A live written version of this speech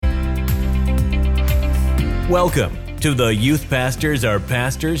Welcome to the Youth Pastors Are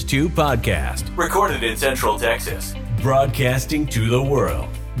Pastors Too podcast, recorded in Central Texas, broadcasting to the world.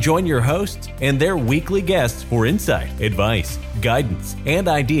 Join your hosts and their weekly guests for insight, advice, guidance, and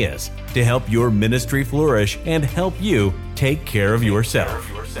ideas to help your ministry flourish and help you take care of yourself.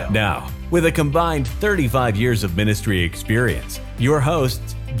 Now, with a combined 35 years of ministry experience, your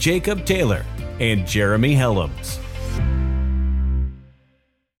hosts, Jacob Taylor and Jeremy Helms.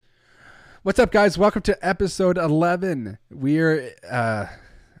 What's up, guys? Welcome to episode 11. We're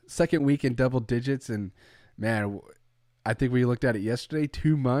second week in double digits, and man, I think we looked at it yesterday,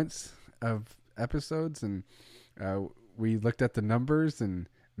 2 months of episodes, and we looked at the numbers, and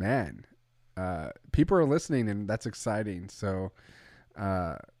man, people are listening, and that's exciting. So,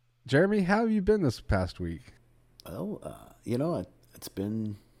 Jeremy, how have you been this past week? Well, it's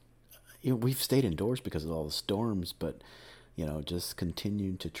been, we've stayed indoors because of all the storms, but just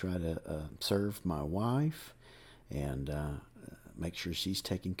continued to try to serve my wife and make sure she's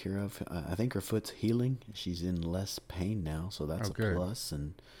taken care of. I think her foot's healing. She's in less pain now, so that's a plus.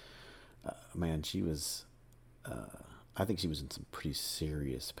 And man, she was, I think she was in some pretty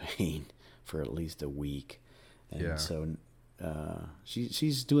serious pain for at least a week. And so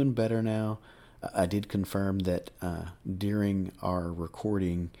she's doing better now. I did confirm that during our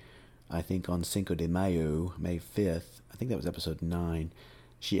recording, I think on Cinco de Mayo, May 5th, I think that was episode 9,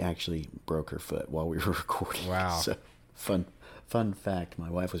 she actually broke her foot while we were recording. Wow. So fun fact, my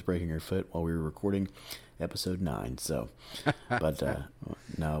wife was breaking her foot while we were recording episode 9. So, but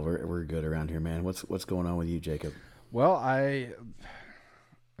no, we're good around here, man. What's going on with you, Jacob? Well,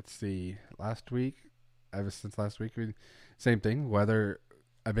 let's see, ever since last week, same thing, weather.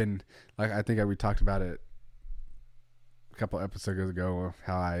 I've been, I think we talked about it a couple episodes ago,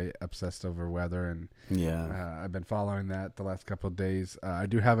 how I obsessed over weather, and I've been following that the last couple of days. I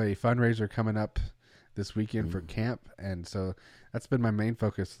do have a fundraiser coming up this weekend for camp, and so that's been my main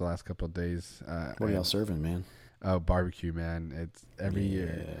focus the last couple of days. What are y'all serving, man? Oh, barbecue, man! It's every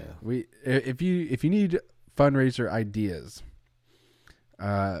year. If you need fundraiser ideas,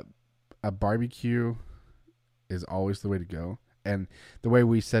 a barbecue is always the way to go. And the way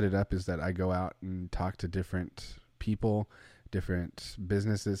we set it up is that I go out and talk to different people, different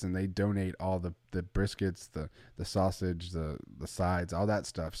businesses, and they donate all the briskets, the sausage, the sides, all that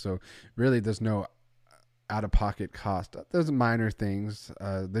stuff. So really there's no out-of-pocket cost. There's minor things.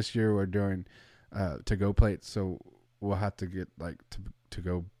 This year we're doing to-go plates, so we'll have to get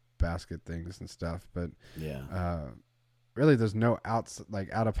to-go basket things and stuff. But really there's no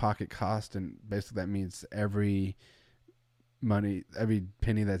out-of-pocket cost, and basically that means every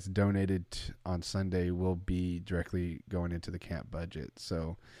penny that's donated on Sunday will be directly going into the camp budget.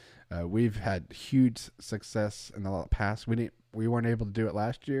 So we've had huge success in the past. We weren't able to do it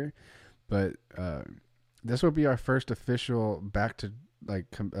last year, but this will be our first official back to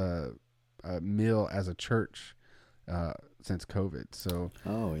meal as a church since COVID. So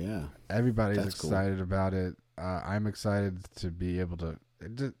everybody's excited about it. I'm excited to be able to.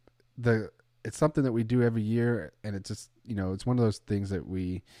 It's something that we do every year, and it's just, it's one of those things that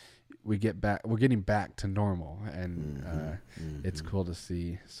we get back. We're getting back to normal, and it's cool to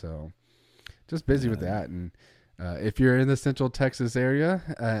see. So just busy with that. And if you're in the Central Texas area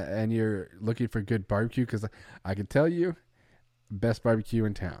and you're looking for good barbecue, because I can tell you, best barbecue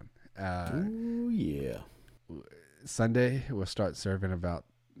in town. Sunday we'll start serving about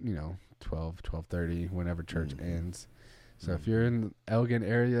 12:30 whenever church ends. So if you're in the Elgin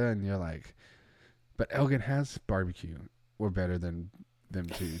area and you're like, but Elgin has barbecue, we're better than them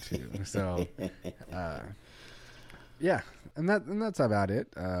too. So, and that's about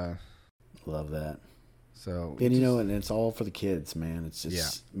it. Love that. So, and and it's all for the kids, man. It's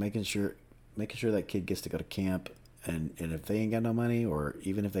just making sure that kid gets to go to camp, and if they ain't got no money, or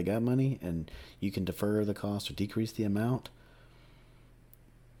even if they got money, and you can defer the cost or decrease the amount,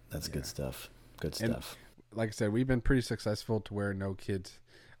 that's good stuff. Good stuff. And like I said, we've been pretty successful to where no kids.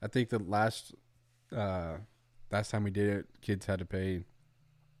 I think the last time we did it, kids had to pay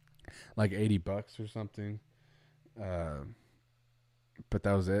like $80 or something. But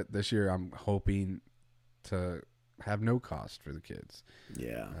that was it. This year, I'm hoping to have no cost for the kids.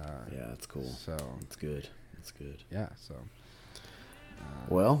 That's cool. So it's good. It's good. Yeah. So.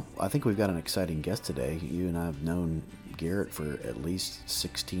 Well, I think we've got an exciting guest today. You and I have known Garrett for at least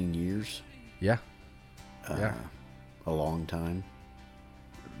 16 years. Yeah. A long time.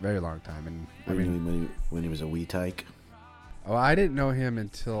 Very long time. And when he was a wee tyke. Oh, I didn't know him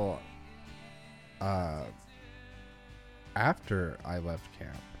until after I left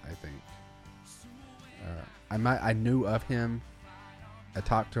camp, I think. I knew of him. I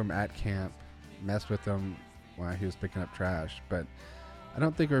talked to him at camp, messed with him while he was picking up trash. But I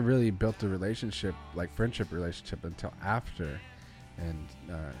don't think we really built a relationship, like friendship relationship, until after, and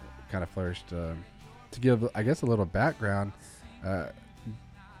kind of flourished. To give, I guess, a little background,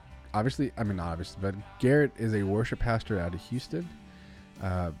 obviously, I mean not obviously, but Garrett is a worship pastor out of Houston,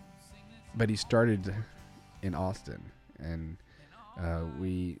 but he started in Austin, and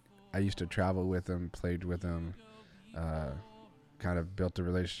I used to travel with him, played with him, kind of built a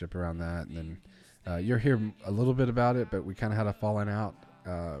relationship around that, and then you'll hear a little bit about it, but we kind of had a falling out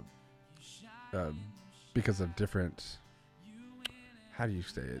because of different, how do you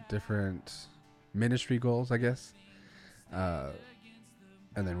say it, different ministry goals, I guess. And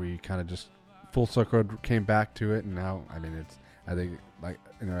then we kind of just full circle came back to it, and now, I mean, I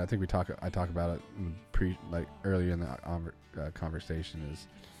think I talk about it earlier in the conversation is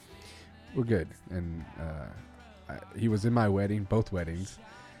we're good, and he was in my wedding, both weddings,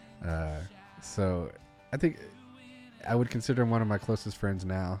 so I think I would consider him one of my closest friends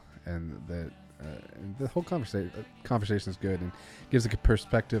now, and the whole conversation is good and gives a good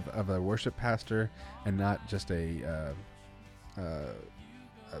perspective of a worship pastor and not just the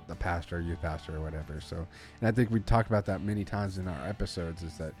pastor, youth pastor, or whatever. So, and I think we talked about that many times in our episodes,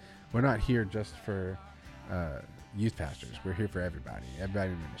 is that we're not here just for youth pastors. We're here for everybody in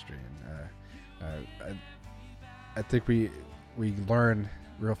ministry. And I think we learned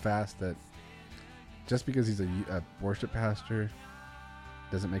real fast that just because he's a worship pastor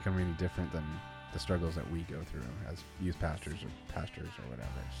doesn't make him any different than the struggles that we go through as youth pastors or pastors or whatever.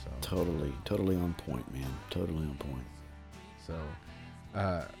 So Totally on point, man. Totally on point. So,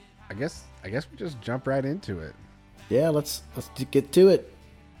 I guess we just jump right into it. Yeah, let's get to it.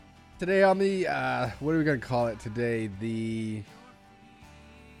 Today on the what are we gonna call it today?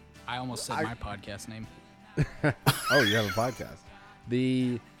 I almost said my podcast name. Oh, you have a podcast.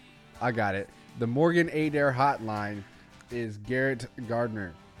 I got it. The Morgan Adair Hotline is Garrett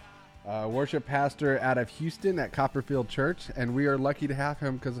Gardner, worship pastor out of Houston at Copperfield Church, and we are lucky to have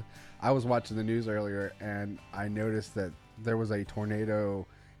him because I was watching the news earlier and I noticed that there was a tornado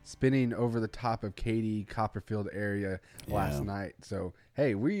spinning over the top of Katy, Copperfield area last night. So,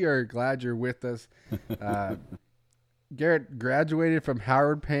 hey, we are glad you're with us. Garrett graduated from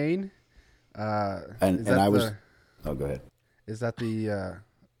Howard Payne. Oh, go ahead. Is that the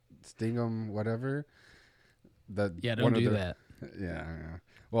Stingham whatever? Don't do that. Yeah.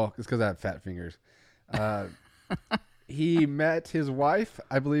 Well, it's because I have fat fingers. He met his wife,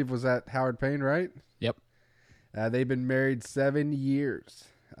 I believe, was at Howard Payne, right? Yep. They've been married 7 years.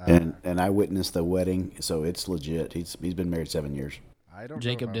 And I witnessed the wedding, so it's legit. He's been married 7 years.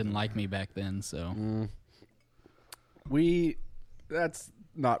 Jacob didn't like me back then, so that's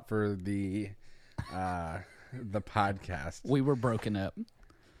not for the podcast. We were broken up.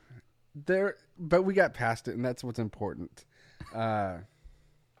 But we got past it, and that's what's important.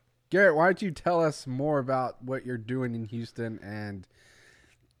 Garrett, why don't you tell us more about what you're doing in Houston and,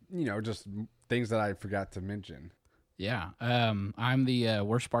 just things that I forgot to mention. Yeah. I'm the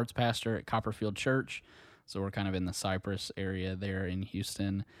worship arts pastor at Copperfield Church. So we're kind of in the Cypress area there in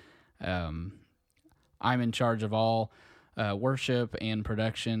Houston. I'm in charge of all worship and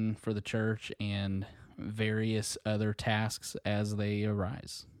production for the church and various other tasks as they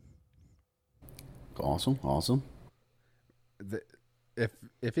arise. Awesome.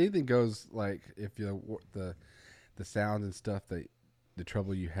 If anything goes, like if the sound and stuff, that the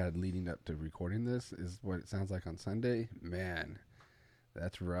trouble you had leading up to recording this is what it sounds like on Sunday, man,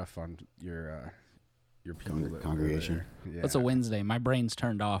 that's rough on your people congregation. Yeah. It's a Wednesday. My brain's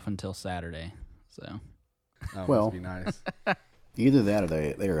turned off until Saturday. So, must be nice. Either that or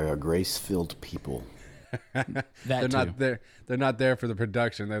they're a grace-filled people. They're not there. They're not there for the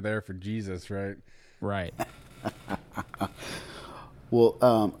production. They're there for Jesus, right? Right.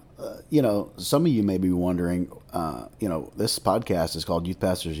 Well, some of you may be wondering, this podcast is called Youth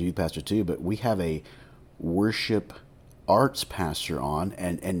Pastors, Youth Pastor 2, but we have a worship arts pastor on,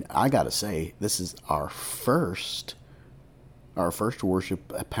 and I got to say, this is our first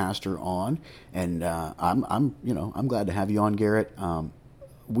worship pastor on, and I'm glad to have you on, Garrett.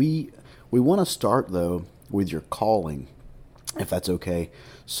 We want to start though with your calling, if that's okay.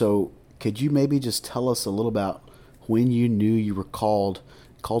 So, could you maybe just tell us a little about when you knew you were called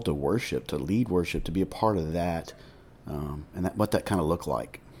to worship, to lead worship, to be a part of that, and what that kind of looked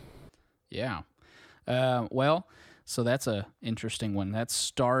like? Yeah. So that's a interesting one. That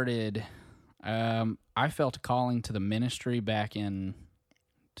started, I felt a calling to the ministry back in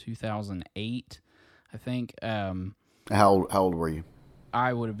 2008, I think. How old were you?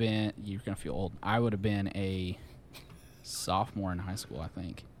 I would have been, you're going to feel old. I would have been a sophomore in high school, I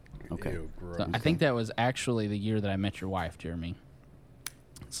think. Okay. Ew, gross. So I think that was actually the year that I met your wife, Jeremy.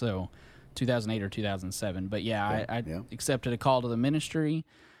 So 2008 or 2007. But yeah, I Yeah. accepted a call to the ministry.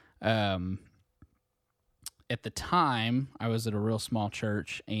 At the time, I was at a real small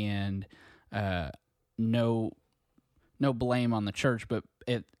church, and no blame on the church, but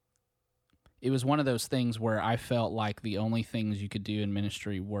it was one of those things where I felt like the only things you could do in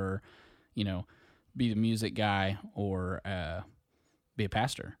ministry were, be the music guy or be a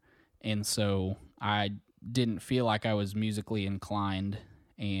pastor. And so I didn't feel like I was musically inclined.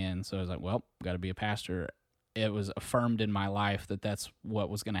 And so I was like, well, got to be a pastor. It was affirmed in my life that that's what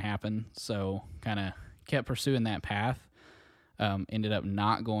was going to happen. So kind of kept pursuing that path. Ended up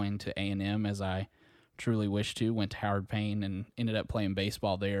not going to A&M as I truly wished to. Went to Howard Payne and ended up playing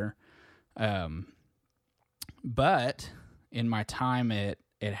baseball there. But in my time at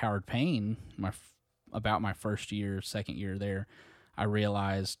Howard Payne, about my first year, second year there, I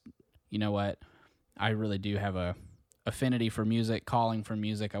realized, you know what, I really do have a affinity for music, calling for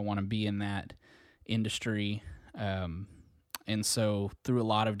music. I want to be in that industry. And so through a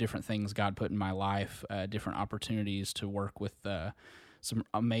lot of different things God put in my life, different opportunities to work with some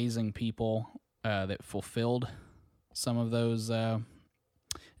amazing people that fulfilled some of those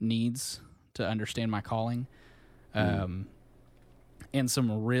needs to understand my calling. And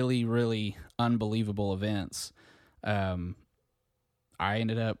some really, really unbelievable events. I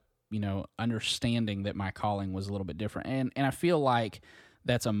ended up, understanding that my calling was a little bit different. And I feel like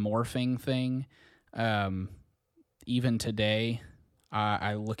that's a morphing thing. Even today,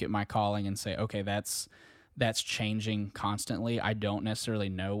 I look at my calling and say, okay, that's changing constantly. I don't necessarily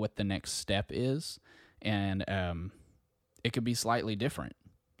know what the next step is, and it could be slightly different.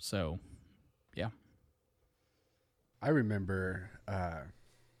 So, yeah. I remember.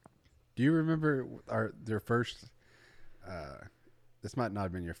 Do you remember their first? This might not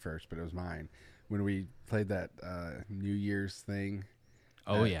have been your first, but it was mine when we played that New Year's thing.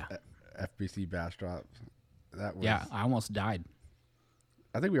 Oh yeah, FBC Bastrop. That was, yeah. I almost died.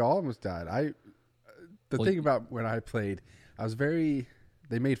 I think we all almost died. The thing about when I played,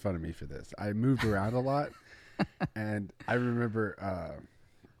 they made fun of me for this. I moved around a lot, and I remember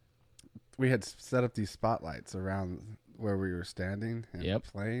we had set up these spotlights around where we were standing and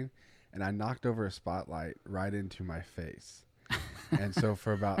playing, and I knocked over a spotlight right into my face. And so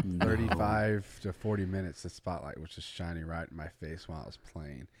for about 35 to 40 minutes, the spotlight was just shining right in my face while I was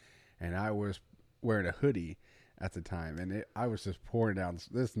playing. And I was wearing a hoodie at the time, and I was just pouring down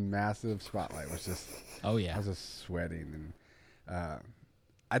this massive spotlight. Was just, oh yeah, I was just sweating. And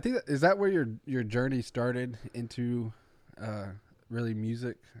I think is that where your journey started into really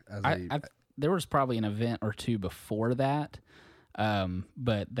music? There was probably an event or two before that,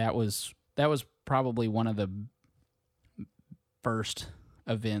 but that was probably one of the first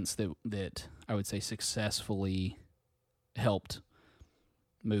events that I would say successfully helped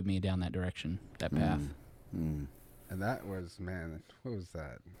move me down that direction, that path. And that was, man, what was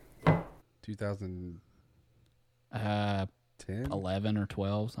that? 2010? 11 or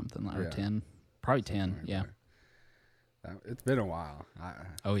 12, something like, or 10. Probably 10, yeah. It's been a while.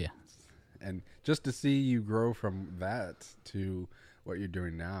 Oh, yeah. And just to see you grow from that to what you're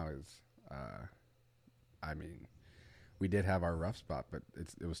doing now is, I mean, we did have our rough spot, but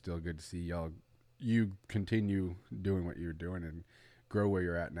it was still good to see you continue doing what you're doing and grow where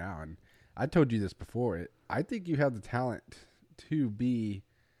you're at now. And I told you this before. I think you have the talent to be,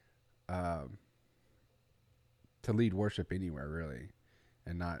 to lead worship anywhere, really,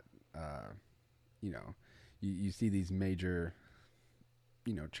 and not, you see these major,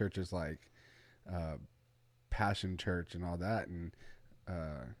 churches like Passion Church and all that, and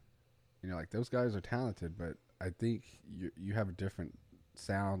like those guys are talented, but I think you have a different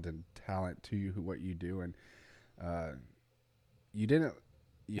sound and talent to what you do, and you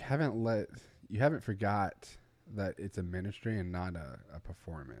haven't forgot that it's a ministry and not a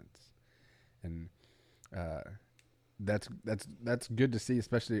performance, and that's good to see,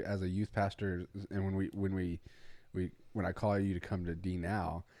 especially as a youth pastor. And when I call you to come to D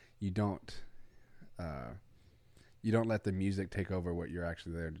Now, you don't let the music take over what you're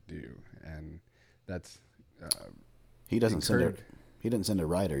actually there to do, and that's he doesn't send a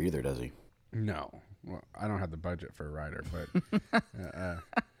writer either, does he? No, well, I don't have the budget for a writer, but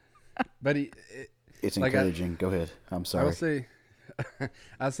but it's encouraging. Go ahead. I'm sorry.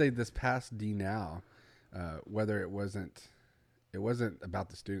 I'll say this past D Now, whether it wasn't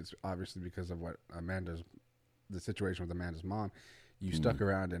about the students, obviously, because of the situation with Amanda's mom. You stuck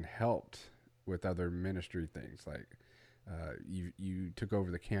around and helped with other ministry things, like you took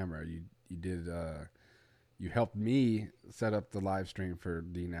over the camera. You did you helped me set up the live stream for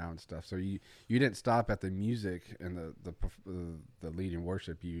D Now and stuff. So you didn't stop at the music and the leading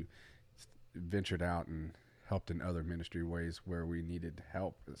worship. You ventured out and helped in other ministry ways where we needed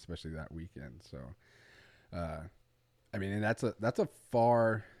help, especially that weekend. So, I mean, and that's a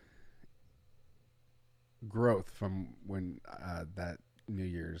far growth from when that New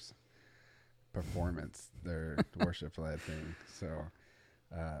Year's performance, their worship led thing. So,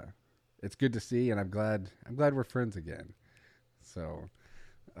 it's good to see, and I'm glad we're friends again. So,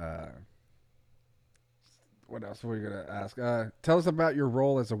 what else were we gonna ask? Tell us about your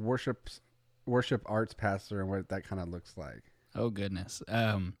role as a worship arts pastor and what that kind of looks like. Oh goodness.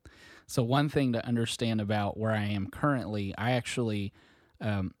 So one thing to understand about where I am currently, I actually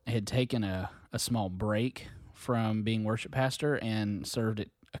had taken a small break from being worship pastor and served at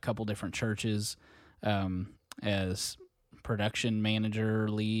a couple different churches as production manager,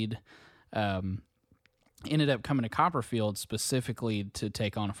 lead. Ended up coming to Copperfield specifically to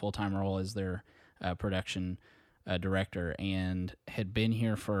take on a full-time role as their production director, and had been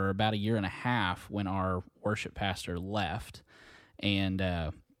here for about a year and a half when our worship pastor left.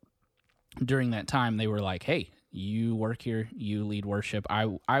 And during that time, they were like, hey, you work here, you lead worship.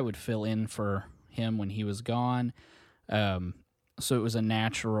 I would fill in for him when he was gone. So it was a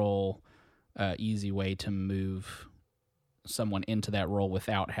natural, easy way to move someone into that role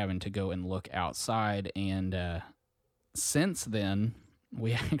without having to go and look outside. And since then,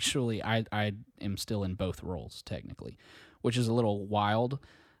 we actually, I am still in both roles technically, which is a little wild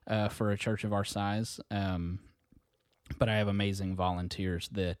for a church of our size. But I have amazing volunteers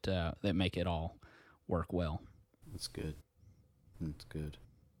that make it all work well. That's good. That's good.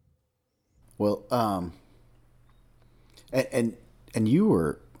 Well, and you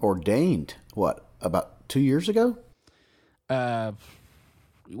were ordained what, about 2 years ago? Well,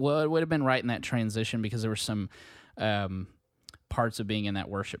 it would have been right in that transition because there were some parts of being in that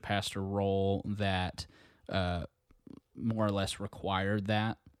worship pastor role that more or less required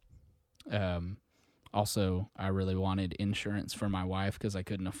that. Also, I really wanted insurance for my wife because I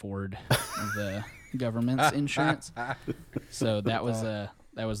couldn't afford the government's insurance. So that was the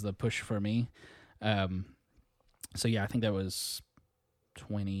push for me. So yeah, I think that was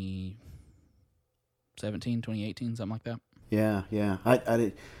 2017, 2018, something like that. Yeah.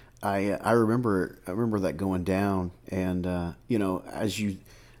 I remember that going down, and as you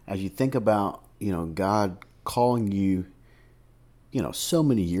think about God calling you, so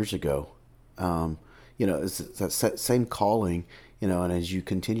many years ago, it's that same calling, and as you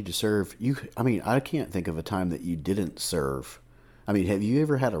continue to serve, I can't think of a time that you didn't serve. I mean, have you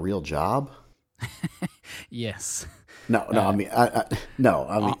ever had a real job? Yes. No.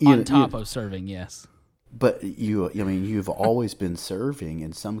 On top of serving, yes. But you've always been serving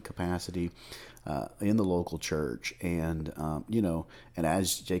in some capacity in the local church, and and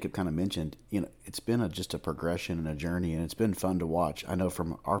as Jacob kind of mentioned, it's been just a progression and a journey, and it's been fun to watch. I know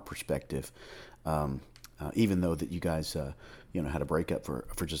from our perspective, even though that you guys had a breakup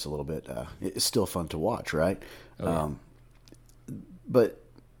for just a little bit, it's still fun to watch, right? Oh, yeah. But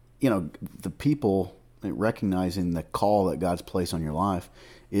the people recognizing the call that God's placed on your life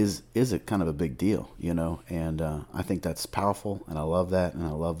is a kind of a big deal, and I think that's powerful, and I love that, and I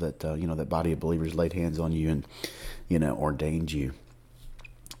love that that body of believers laid hands on you and ordained you.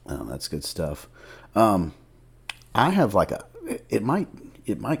 That's good stuff. I have it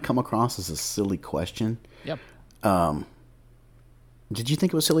might come across as a silly question. Yep. Did you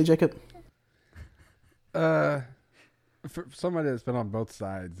think it was silly, Jacob? For somebody that's been on both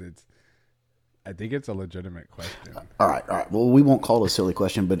sides, I think it's a legitimate question. All right. Well, we won't call it a silly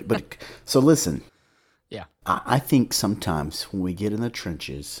question, but so listen. Yeah. I think sometimes when we get in the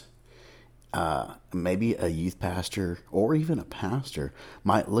trenches, maybe a youth pastor or even a pastor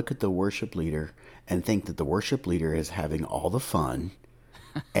might look at the worship leader and think that the worship leader is having all the fun.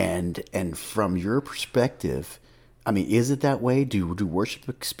 and from your perspective, is it that way? Do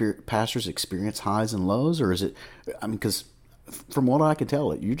worship pastors experience highs and lows, or is it? Because from what I can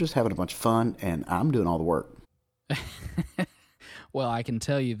tell, you're just having a bunch of fun, and I'm doing all the work. Well, I can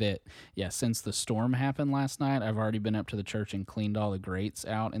tell you that, since the storm happened last night, I've already been up to the church and cleaned all the grates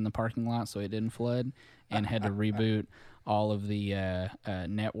out in the parking lot so it didn't flood, and had to reboot all of the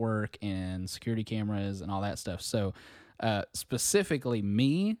network and security cameras and all that stuff. So specifically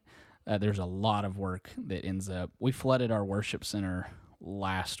me, there's a lot of work that ends up. We flooded our worship center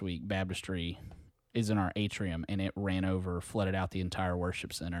last week. Baptistry is in our atrium, and it ran over, flooded out the entire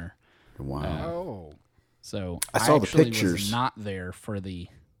worship center. Wow. So I saw the actually pictures. Was not there for the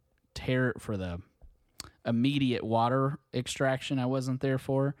immediate water extraction. I wasn't there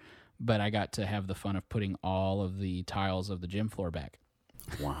for, but I got to have the fun of putting all of the tiles of the gym floor back.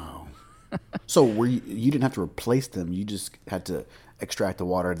 Wow. So you didn't have to replace them. You just had to extract the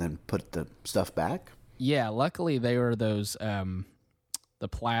water and then put the stuff back? Yeah, luckily they were those the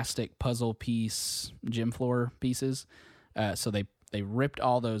plastic puzzle piece gym floor pieces. So they ripped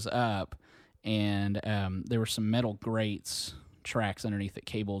all those up, and there were some metal grates, tracks underneath that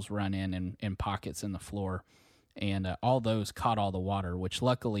cables run in and pockets in the floor. And all those caught all the water, which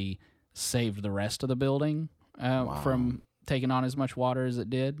luckily saved the rest of the building from taking on as much water as it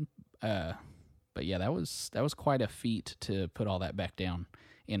did. But yeah, that was quite a feat to put all that back down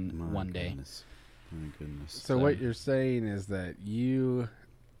in one day. My goodness. So what you're saying is that you,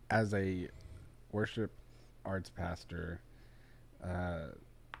 as a worship arts pastor,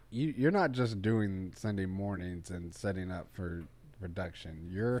 you're not just doing Sunday mornings and setting up for production.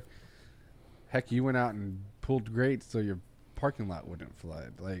 You went out and pulled grates so your parking lot wouldn't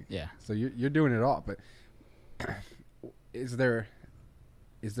flood. Yeah. So you're doing it all. But is there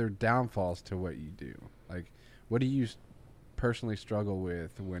downfalls to what you do? Like, what do you personally struggle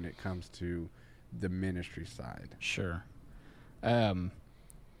with when it comes to the ministry side? Sure.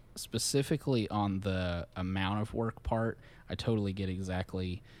 Specifically on the amount of work part, I totally get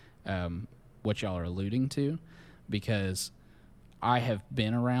exactly what y'all are alluding to, because I have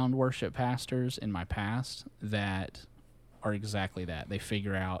been around worship pastors in my past that are exactly that. They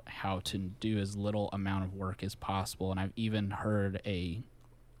figure out how to do as little amount of work as possible. And I've even heard a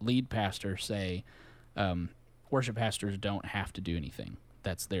lead pastor say, worship pastors don't have to do anything.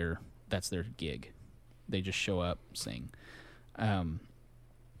 That's their gig. They just show up, sing.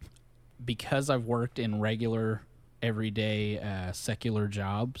 Because I've worked in regular, everyday, secular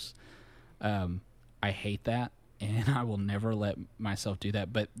jobs, I hate that, and I will never let myself do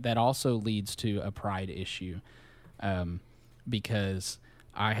that. But that also leads to a pride issue, because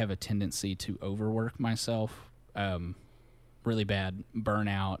I have a tendency to overwork myself, really bad,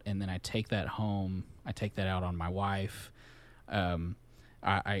 burnout, and then I take that home. I take that out on my wife.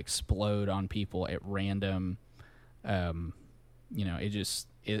 I explode on people at random.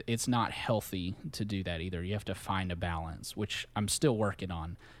 It's not healthy to do that either. You have to find a balance, which I'm still working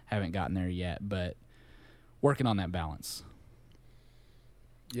on. Haven't gotten there yet, but working on that balance.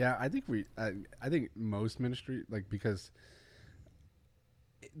 Yeah, I think I think most ministry, like, because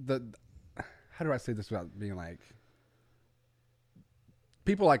how do I say this without being like,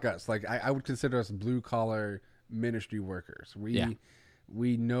 people like us, like I would consider us blue collar ministry workers.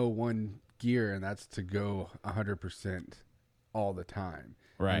 We know one gear, and that's to go 100% all the time.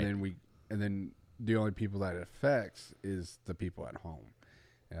 Right. And then the only people that it affects is the people at home.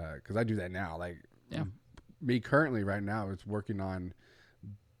 Cause I do that now. Like, me currently right now is working on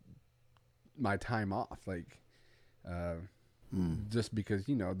my time off. Like, just because,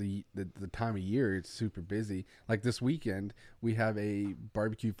 the time of year, it's super busy. Like this weekend, we have a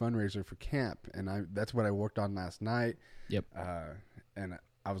barbecue fundraiser for camp, and that's what I worked on last night. Yep. And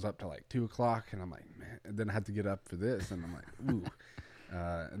I was up to like 2:00, and I'm like, man. And then I had to get up for this, and I'm like, ooh.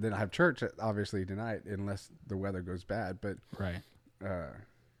 And then I have church obviously tonight, unless the weather goes bad. But right.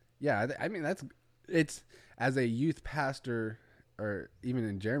 I mean, it's as a youth pastor, or even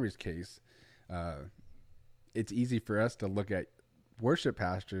in Jeremy's case, it's easy for us to look at worship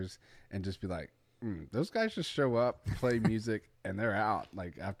pastors and just be like, those guys just show up, play music, and they're out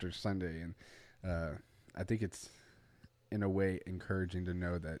like after Sunday. And I think it's in a way encouraging to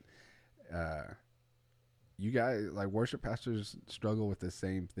know that you guys, like worship pastors, struggle with the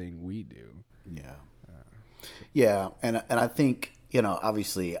same thing we do. Yeah. Yeah. And I think,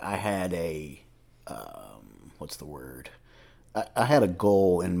 obviously I had what's the word? I had a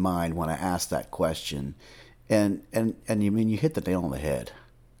goal in mind when I asked that question, and you hit the nail on the head.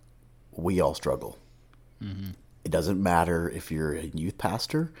 We all struggle. Mm-hmm. It doesn't matter if you're a youth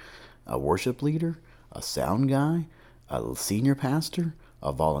pastor, a worship leader, a sound guy, a senior pastor,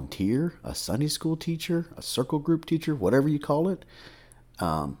 a volunteer, a Sunday school teacher, a circle group teacher, whatever you call it.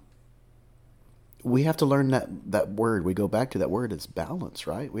 We have to learn that word. We go back to that word. It's balance,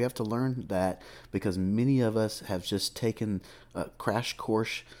 right? We have to learn that, because many of us have just taken a crash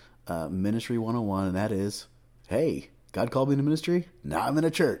course, ministry 101, and that is, hey, God called me to ministry. Now I'm in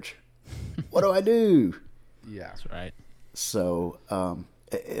a church. What do I do? Yeah, that's right. So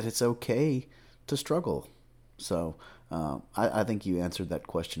it's okay to struggle. So I think you answered that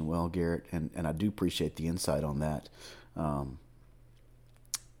question well, Garrett, and I do appreciate the insight on that.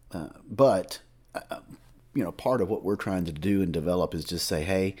 But part of what we're trying to do and develop is just say,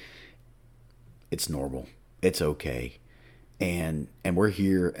 hey, it's normal. It's okay. and we're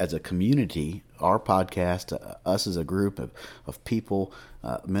here as a community, our podcast, us as a group of people,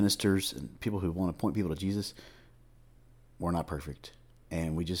 ministers and people who want to point people to Jesus. We're not perfect,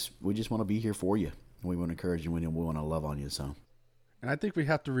 and we just want to be here for you. We want to encourage you, and we want to love on you. So, and I think we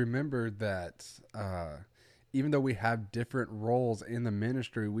have to remember that even though we have different roles in the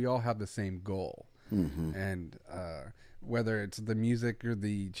ministry, we all have the same goal. Mm-hmm. And whether it's the music or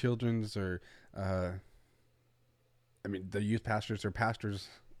the children's or the youth pastors or pastors,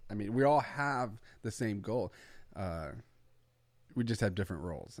 we all have the same goal. We just have different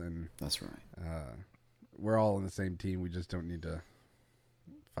roles, and that's right. We're all on the same team. We just don't need to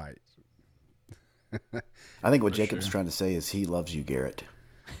fight. I think what Jacob's trying to say is he loves you, Garrett.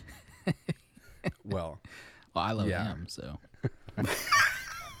 Well, I love him, so.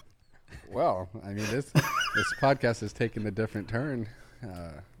 Well, this podcast has taken a different turn,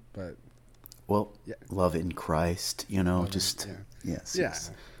 but. Well, yeah. Love in Christ, yes. Yeah.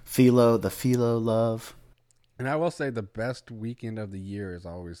 Yes. The philo love. And I will say the best weekend of the year is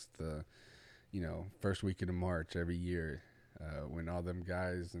always the, first weekend of March every year, when all them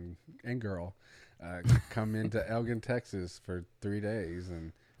guys and girl come into Elgin, Texas for 3 days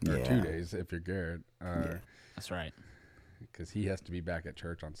or 2 days if you're Garrett. That's right. Because he has to be back at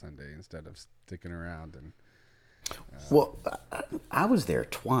church on Sunday instead of sticking around. And well, I was there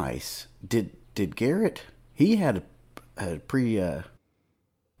twice. Did Garrett? He had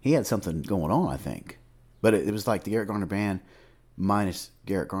he had something going on, I think, but it was like the Garrett Garner band minus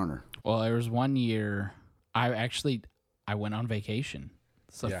Garrett Garner. Well, there was one year I went on vacation.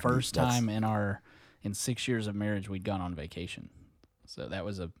 It's the first time in 6 years of marriage we'd gone on vacation, so that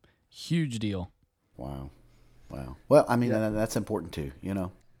was a huge deal. Wow. Well, that's important too,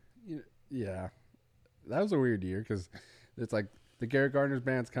 Yeah, that was a weird year because it's like the Garrett Garner's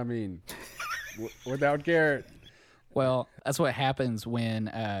band's coming without Garrett. Well, that's what happens when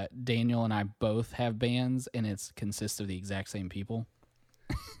Daniel and I both have bands and it consists of the exact same people.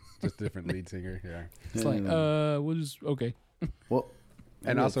 Just different lead singer, yeah. It's like, we'll just, okay. Well,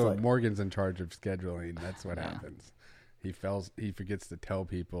 and also Morgan's in charge of scheduling. That's what happens. He forgets to tell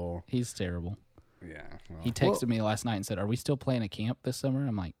people. He's terrible. Yeah. Well. He texted me last night and said, "Are we still playing a camp this summer?"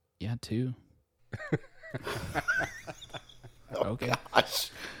 I'm like, "Yeah, 2." Okay.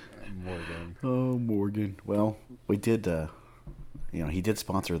 Gosh. Morgan. Well, we did. He did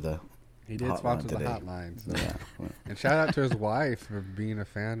sponsor the. He did sponsor the hotline. So. Yeah. And shout out to his wife for being a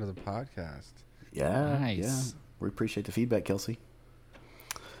fan of the podcast. Yeah. Nice. Yeah. We appreciate the feedback, Kelsey.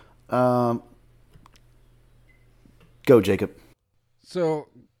 Go, Jacob. So,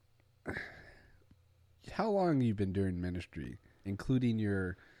 how long have you been doing ministry, including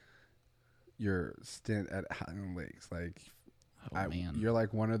your stint at Highland Lakes? Like, man, you're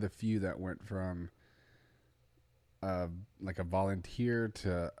like one of the few that went from like a volunteer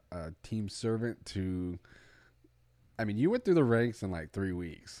to a team servant to. You went through the ranks in like 3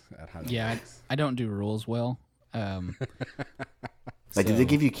 weeks at Highland Lakes. I don't do rules well. Did they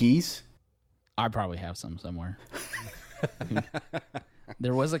give you keys? I probably have some somewhere.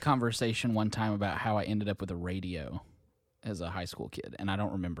 There was a conversation one time about how I ended up with a radio as a high school kid, and I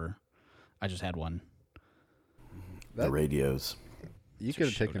don't remember. I just had one. The radios. You could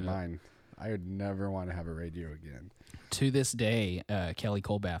have taken mine. I would never want to have a radio again. To this day, Kelly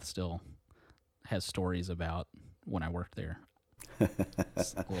Colbath still has stories about when I worked there.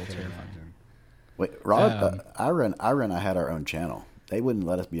 It's a little terrifying. Wait, Rod, I had our own channel. They wouldn't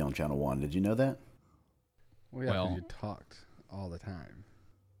let us be on Channel 1. Did you know that? Well, you talked all the time.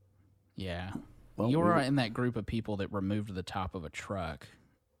 Yeah. Well, you were in that group of people that removed the top of a truck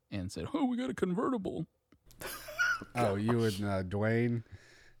and said, "Oh, we got a convertible." Oh, you and Dwayne?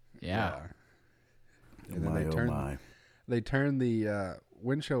 Yeah. And then they turned the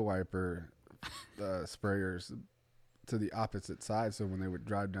windshield wiper sprayers to the opposite side, so when they would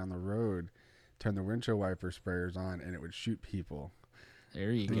drive down the road, turn the windshield wiper sprayers on, and it would shoot people.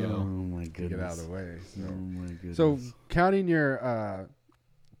 There you go. Oh my goodness! To get out of the way. So, oh my goodness! So, counting your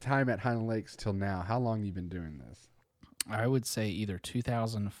time at Highland Lakes till now, how long have you been doing this? I would say either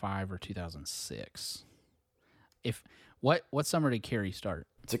 2005 or 2006. What summer did Carrie start?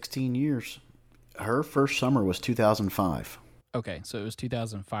 16 years. Her first summer was 2005. Okay, so it was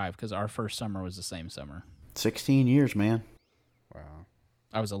 2005 because our first summer was the same summer. 16 years, man. Wow.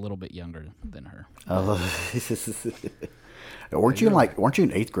 I was a little bit younger than her. Weren't you in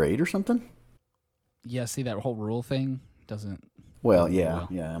 8th grade or something? Yeah, see that whole rule thing doesn't. Well, yeah.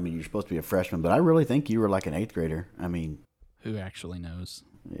 You're supposed to be a freshman, but I really think you were like an 8th grader. Who actually knows?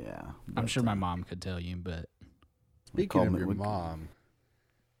 Yeah, I'm sure my mom could tell you, but. Speaking of your mom,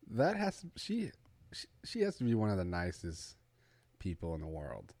 she has to be one of the nicest people in the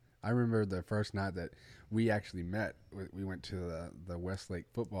world. I remember the first night that we actually met. We went to the Westlake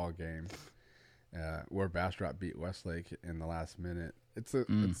football game where Bastrop beat Westlake in the last minute. It's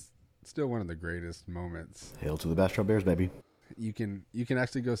still one of the greatest moments. Hail to the Bastrop Bears, baby. You can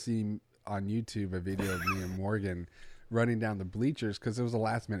actually go see on YouTube a video of me and Morgan running down the bleachers because it was a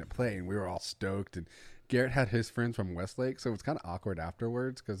last minute play and we were all stoked. And Garrett had his friends from Westlake, so it was kind of awkward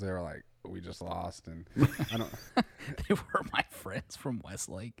afterwards because they were like, "We just lost," and I don't. They were my friends from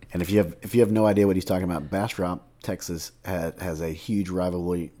Westlake. And if you have no idea what he's talking about, Bastrop, Texas has a huge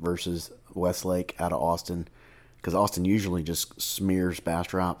rivalry versus Westlake out of Austin, because Austin usually just smears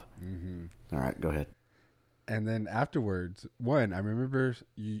Bastrop. Mm-hmm. All right, go ahead. And then afterwards, I remember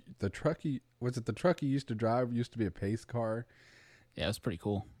the truck you used to drive used to be a pace car. Yeah, it was pretty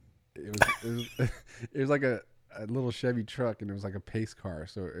cool. It was like a little Chevy truck, and it was like a pace car,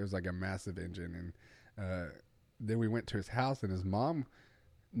 so it was like a massive engine. And then we went to his house, and his mom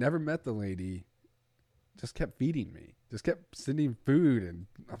never met the lady, just kept feeding me, just kept sending food, and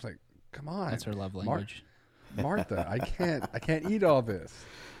I was like, "Come on, that's her love language." Martha, I can't eat all this.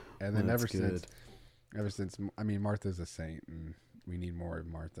 And then ever since, I mean, Martha's a saint, and we need more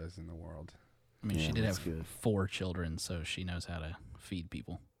Marthas in the world. I mean, she did have 4 children, so she knows how to feed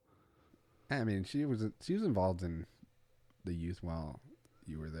people. I mean, she was involved in the youth while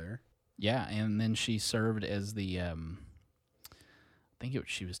you were there. Yeah, and then she served as the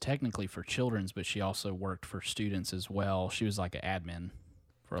she was technically for children's, but she also worked for students as well. She was like an admin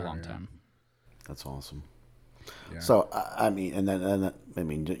for a long time. That's awesome. Yeah. So I mean, and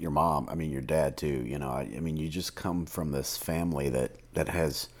then your mom, I mean your dad too. You know, I mean, you just come from this family that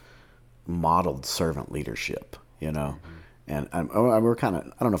has modeled servant leadership. You know, and we're kind of,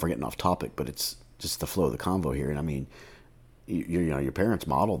 I don't know if we're getting off topic, but it's just the flow of the convo here. And I mean, your parents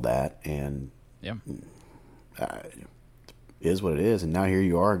modeled that, and is what it is. And now here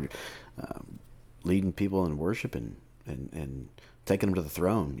you are, leading people in worship and taking them to the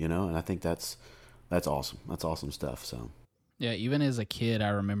throne. You know, and I think that's awesome. That's awesome stuff. So yeah, even as a kid, I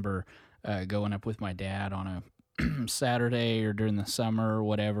remember going up with my dad on a Saturday or during the summer or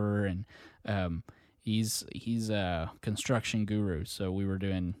whatever, and he's a construction guru, so we were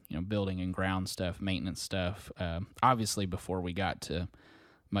doing building and ground stuff, maintenance stuff. Obviously, before we got to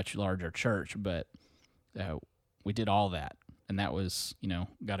much larger church, but we did all that, and that was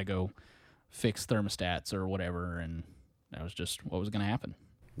got to go fix thermostats or whatever, and that was just what was going to happen.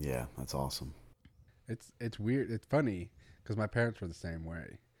 Yeah, that's awesome. It's weird. It's funny because my parents were the same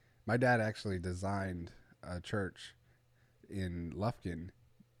way. My dad actually designed a church in Lufkin.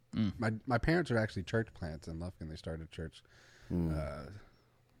 My parents are actually church plants in Lufkin. They started a church,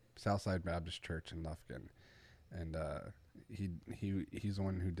 Southside Baptist Church in Lufkin, and he's the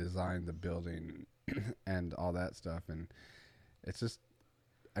one who designed the building and all that stuff. And it's just,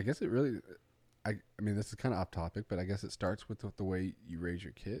 I guess it really, I mean, this is kind of off topic, but I guess it starts with the way you raise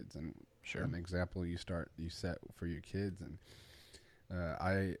your kids and an example you set for your kids. And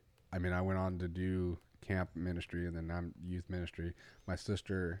I went on to do camp ministry, and then I'm youth ministry. My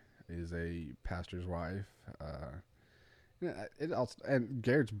sister is a pastor's wife. And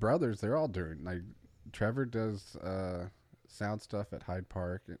Garrett's brothers, they're all doing, like, Trevor does sound stuff at Hyde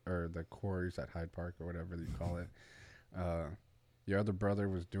Park, or the quarries at Hyde Park, or whatever you call it. Your other brother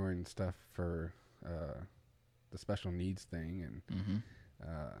was doing stuff for the special needs thing, and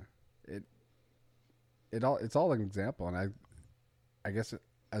it's all an example. And I guess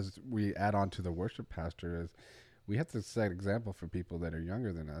as we add on to the worship pastor, is we have to set example for people that are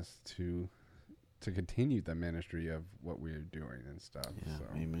younger than us to continue the ministry of what we are doing and stuff. Yeah, so,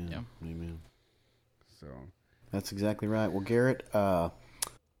 amen. Yeah. Amen. So that's exactly right. Well, Garrett,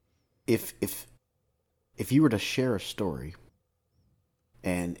 if you were to share a story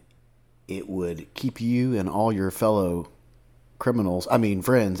and it would keep you and all your fellow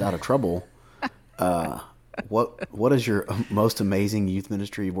friends out of trouble, what is your most amazing youth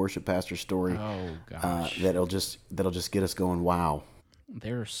ministry worship pastor story? Oh gosh, that'll just get us going. Wow,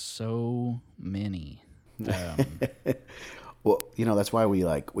 there are so many. Well, that's why we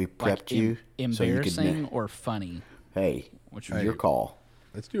prepped you. Embarrassing or funny? Hey, your call.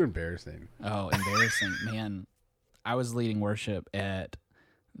 Let's do embarrassing. Oh, embarrassing, man! I was leading worship at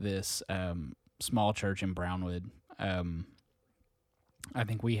this small church in Brownwood. I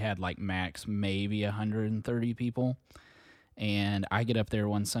think we had max maybe 130 people, and I get up there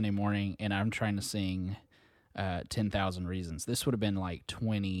one Sunday morning and I'm trying to sing 10,000 Reasons. This would have been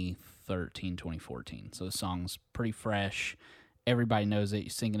 2013, 2014, so the song's pretty fresh. Everybody knows it. You're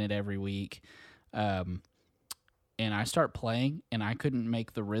singing it every week, and I start playing, and I couldn't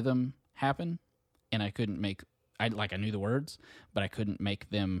make the rhythm happen, and I I knew the words, but I couldn't make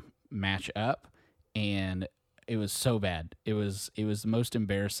them match up, and it was so bad. It was the most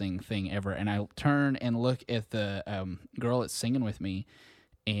embarrassing thing ever. And I turn and look at the girl that's singing with me,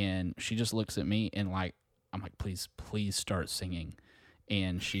 and she just looks at me and I'm like, please start singing.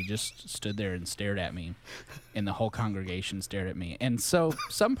 And she just stood there and stared at me, and the whole congregation stared at me. And so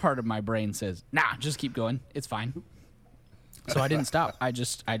some part of my brain says, nah, just keep going. It's fine. So I didn't stop. I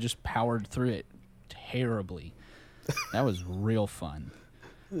just powered through it terribly. That was real fun.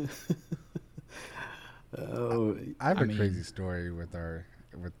 Oh, I have a crazy story with the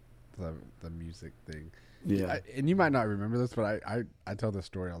music thing. yeah. And you might not remember this, but I tell this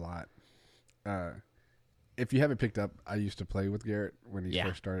story a lot. If you haven't picked up, I used to play with Garrett when he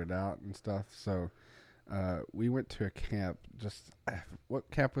first started out and stuff. So we went to a camp. What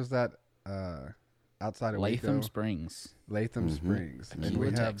camp was that? Outside of Latham Waco? Springs, Latham Springs.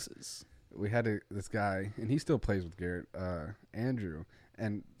 Tequila, Texas. We had this guy, and he still plays with Garrett, Andrew.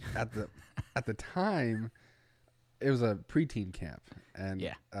 And at the time, it was a preteen camp, and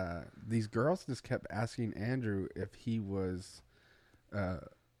these girls just kept asking Andrew if he was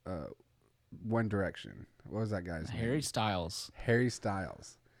One Direction. What was that guy's name? Harry Styles. Harry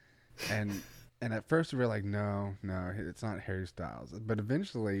Styles. And at first we were like, no, it's not Harry Styles. But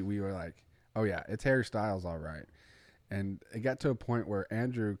eventually we were like, oh yeah, it's Harry Styles, all right. And it got to a point where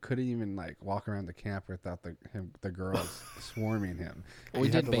Andrew couldn't even walk around the camp without the girls swarming him. We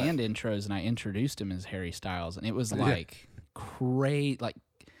did band intros, and I introduced him as Harry Styles, and it was great.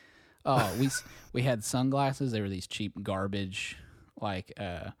 We had sunglasses. They were these cheap garbage,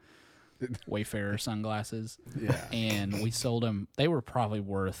 Wayfarer sunglasses. Yeah. And we sold them. They were probably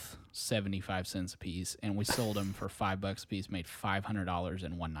worth 75 cents a piece, and we sold them for $5 a piece. Made $500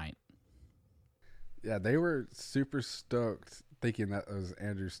 in one night. Yeah, they were super stoked thinking that was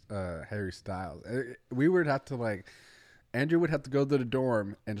Harry Styles. We would have to Andrew would have to go to the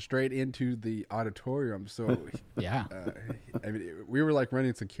dorm and straight into the auditorium. So yeah, we were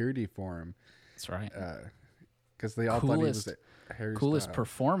running security for him. That's right. Because they all thought he was Harry coolest Styles.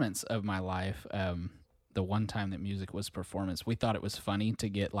 Performance of my life. The one time that music was performance, we thought it was funny to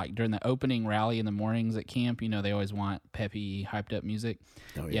get during the opening rally in the mornings at camp. They always want peppy, hyped up music.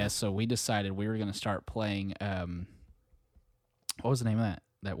 Oh, yeah. So we decided we were going to start playing. What was the name of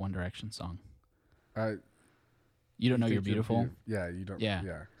that One Direction song? You Don't Know You're Beautiful. Yeah, you don't. Yeah.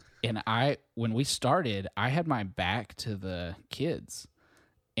 Yeah. And when we started, I had my back to the kids,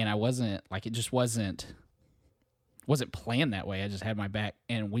 and I wasn't it just wasn't planned that way. I just had my back,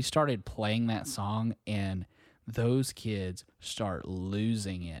 and we started playing that song, and those kids start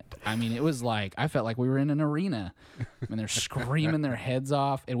losing it. I mean, it was I felt like we were in an arena. They're screaming their heads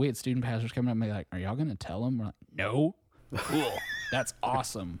off, and we had student pastors coming up and be like, "Are y'all going to tell them?" We're like, "No." Cool. That's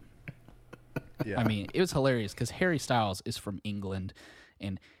awesome. Yeah. I mean, it was hilarious because Harry Styles is from England,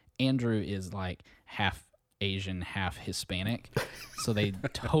 and Andrew is half Asian, half Hispanic, so they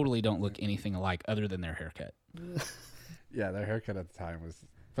totally don't look anything alike other than their haircut. Yeah, their haircut at the time was,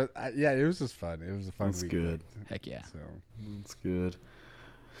 but it was just fun. It was a fun That's week. good. Heck yeah. So That's good.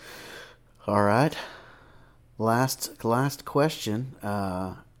 All right. Last question.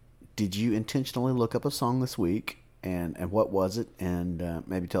 Did you intentionally look up a song this week, and what was it? And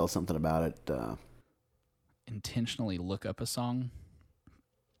maybe tell us something about it. Intentionally look up a song.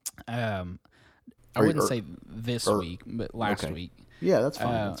 I wouldn't say this week, but last week. Yeah, that's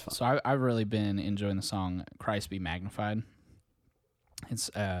fine. That's fine. So I've really been enjoying the song "Christ Be Magnified."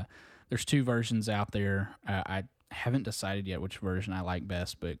 It's there's two versions out there. I haven't decided yet which version I like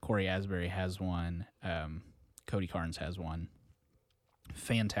best, but Corey Asbury has one. Cody Carnes has one.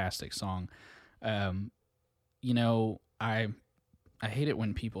 Fantastic song. I hate it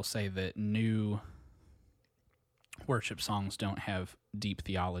when people say that new worship songs don't have deep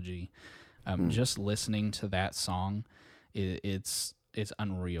theology. Just listening to that song, it's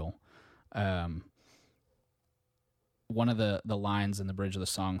unreal. One of the lines in the bridge of the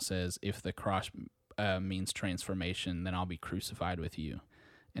song says, "If the cross means transformation, then I'll be crucified with you."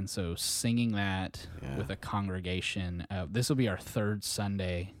 And so singing that with a congregation, this will be our third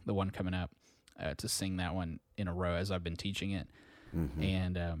Sunday, the one coming up, to sing that one in a row as I've been teaching it. Mm-hmm.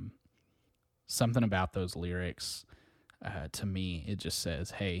 And something about those lyrics, to me, it just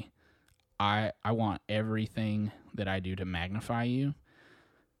says, hey, I want everything that I do to magnify you.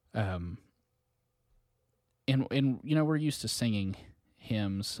 And we're used to singing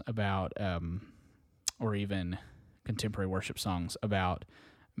hymns about, or even contemporary worship songs about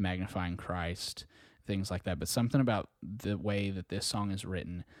magnifying Christ, things like that. But something about the way that this song is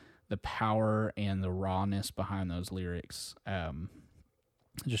written, the power and the rawness behind those lyrics,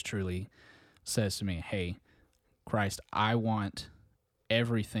 just truly says to me, hey, Christ, I want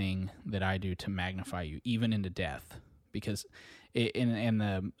everything that I do to magnify you, even into death, because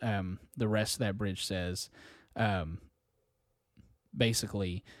the rest of that bridge says,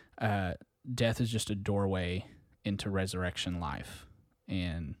 basically, death is just a doorway into resurrection life,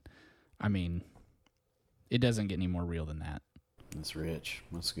 and I mean, it doesn't get any more real than that. That's rich.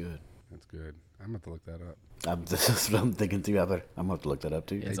 That's good. That's good. I'm going to look that up. That's what I'm thinking too. I'm going to have to look that up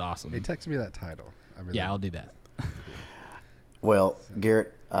too. It's awesome. Hey, text me that title. I'll do that. Well,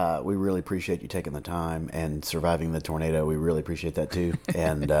 Garrett, we really appreciate you taking the time and surviving the tornado. We really appreciate that too.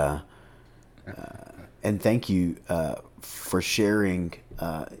 And thank you for sharing.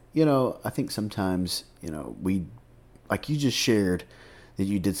 I think sometimes, we, like you just shared that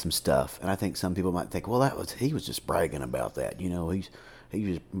you did some stuff. And I think some people might think, well, he was just bragging about that.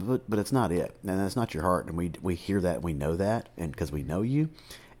 But it's not it. And that's not your heart. And we hear that, and we know that, and because we know you.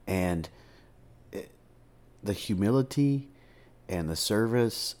 And the humility and the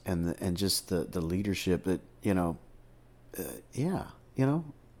service and just the leadership that,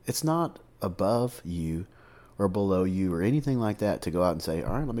 it's not above you or below you or anything like that to go out and say,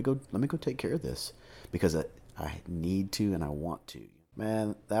 all right, let me go take care of this because I need to and I want to.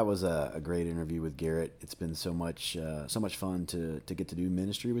 Man, that was a great interview with Garrett. It's been so much fun to get to do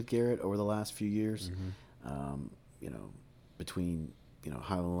ministry with Garrett over the last few years. Mm-hmm. Between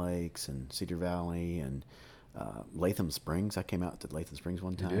Highland Lakes and Cedar Valley and Latham Springs. I came out to Latham Springs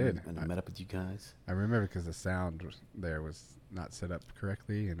one time and I met up with you guys. I remember because the sound there was not set up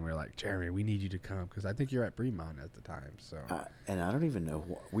correctly, and we're like, Jeremy, we need you to come because I think you're at Bremont at the time. So and I don't even know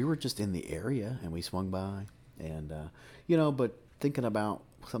we were just in the area and we swung by and but thinking about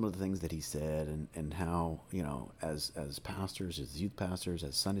some of the things that he said and how as pastors, as youth pastors,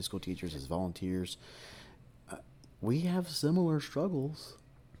 as Sunday school teachers, as volunteers, we have similar struggles.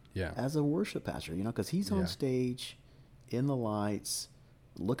 Yeah. As a worship pastor, because he's on stage, in the lights,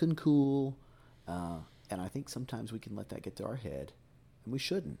 looking cool, and I think sometimes we can let that get to our head, and we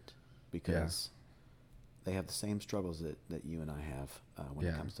shouldn't, because they have the same struggles that you and I have when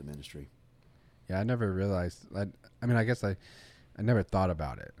it comes to ministry. Yeah, I never realized. I guess I never thought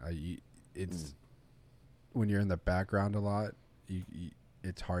about it. It's when you're in the background a lot,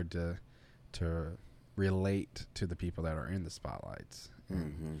 it's hard to relate to the people that are in the spotlights.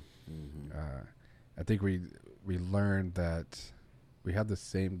 I think we learned that we have the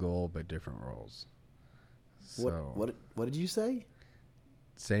same goal but different roles. So what did you say?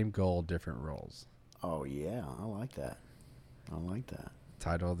 Same goal, different roles. Oh yeah, I like that.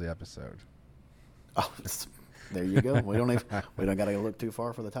 Title of the episode. Oh, there you go. We don't got to look too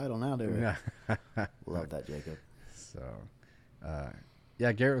far for the title now, do we? Yeah. Love that, Jacob. So,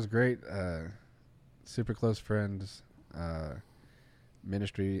 Garrett was great. Super close friends.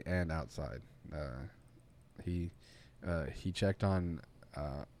 Ministry and outside. He checked on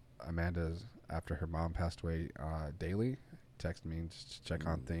Amanda after her mom passed away daily. Texted me just to check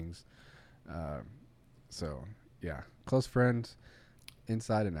on things. Close friends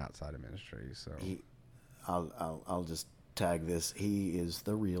inside and outside of ministry. So I'll just tag this. He is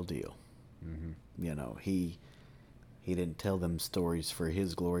the real deal. Mm-hmm. He didn't tell them stories for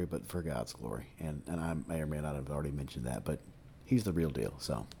his glory, but for God's glory. And I may or may not have already mentioned that, but he's the real deal.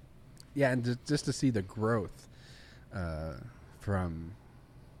 So, yeah, and just to see the growth from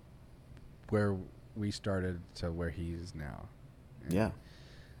where we started to where he is now. And,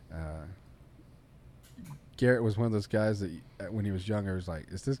 Garrett was one of those guys that when he was younger was like,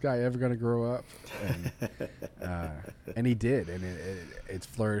 is this guy ever going to grow up? And he did, and it's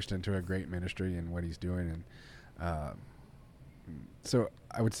flourished into a great ministry and what he's doing. And so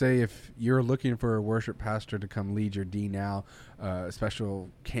I would say if you're looking for a worship pastor to come lead your D Now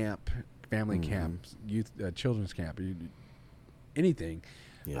special camp, family camp, youth children's camp, anything,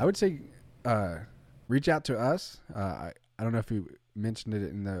 I would say reach out to us. I don't know if we mentioned it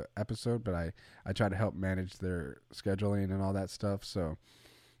in the episode, but I try to help manage their scheduling and all that stuff. So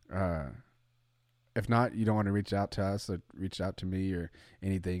if not, you don't want to reach out to us or reach out to me or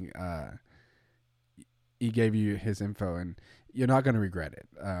anything. He gave you his info, and you're not going to regret it.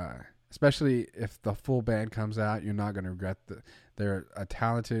 Especially if the full band comes out, you're not going to regret they're a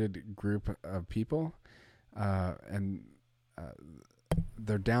talented group of people, and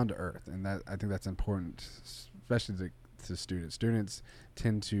they're down to earth, and I think that's important, especially to students. Students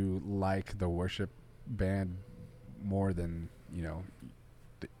tend to like the worship band more than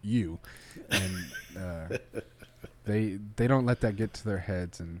you, and they don't let that get to their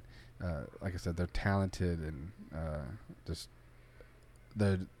heads. And like I said, they're talented and just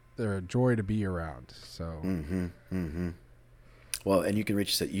they're a joy to be around. So. Well, and you can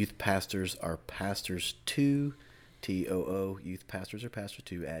reach us at Youth Pastors Are Pastors 2 TOO,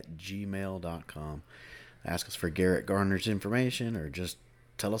 youthpastorsarepastor2 at gmail.com. Ask us for Garrett Garner's information, or just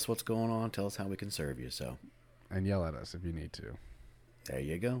tell us what's going on. Tell us how we can serve you. And yell at us if you need to. There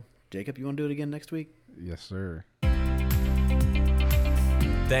you go. Jacob, you want to do it again next week? Yes, sir.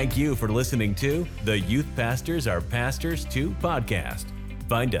 Thank you for listening to the Youth Pastors Are Pastors Too podcast.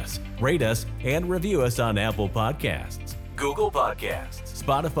 Find us, rate us, and review us on Apple Podcasts, Google Podcasts,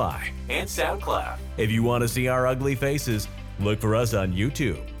 Spotify, and SoundCloud. If you want to see our ugly faces, look for us on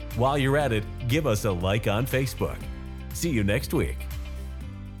YouTube. While you're at it, give us a like on Facebook. See you next week.